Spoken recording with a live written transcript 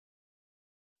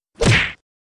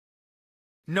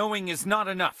Knowing is not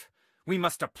enough. We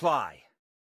must apply.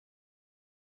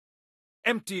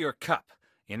 Empty your cup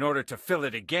in order to fill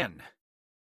it again.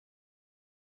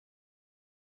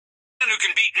 The man who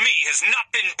can beat me has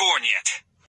not been born yet.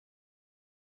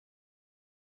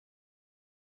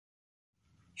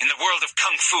 In the world of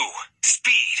Kung Fu,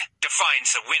 speed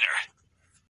defines the winner.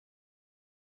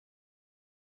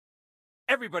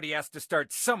 Everybody has to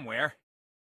start somewhere.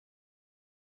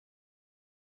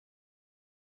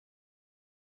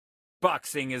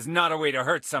 Boxing is not a way to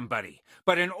hurt somebody,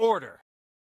 but an order.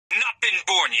 Not been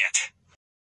born yet.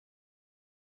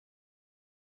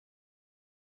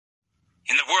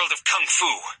 In the world of Kung Fu,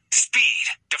 speed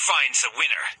defines the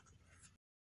winner.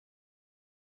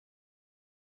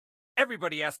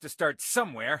 Everybody has to start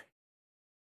somewhere.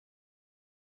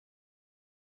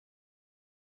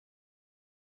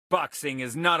 Boxing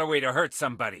is not a way to hurt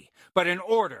somebody, but an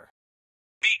order.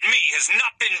 Beat me has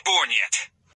not been born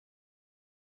yet.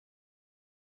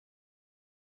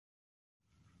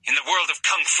 In the world of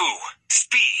Kung Fu,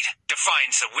 speed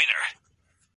defines the winner.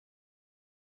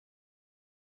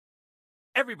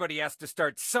 Everybody has to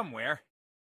start somewhere.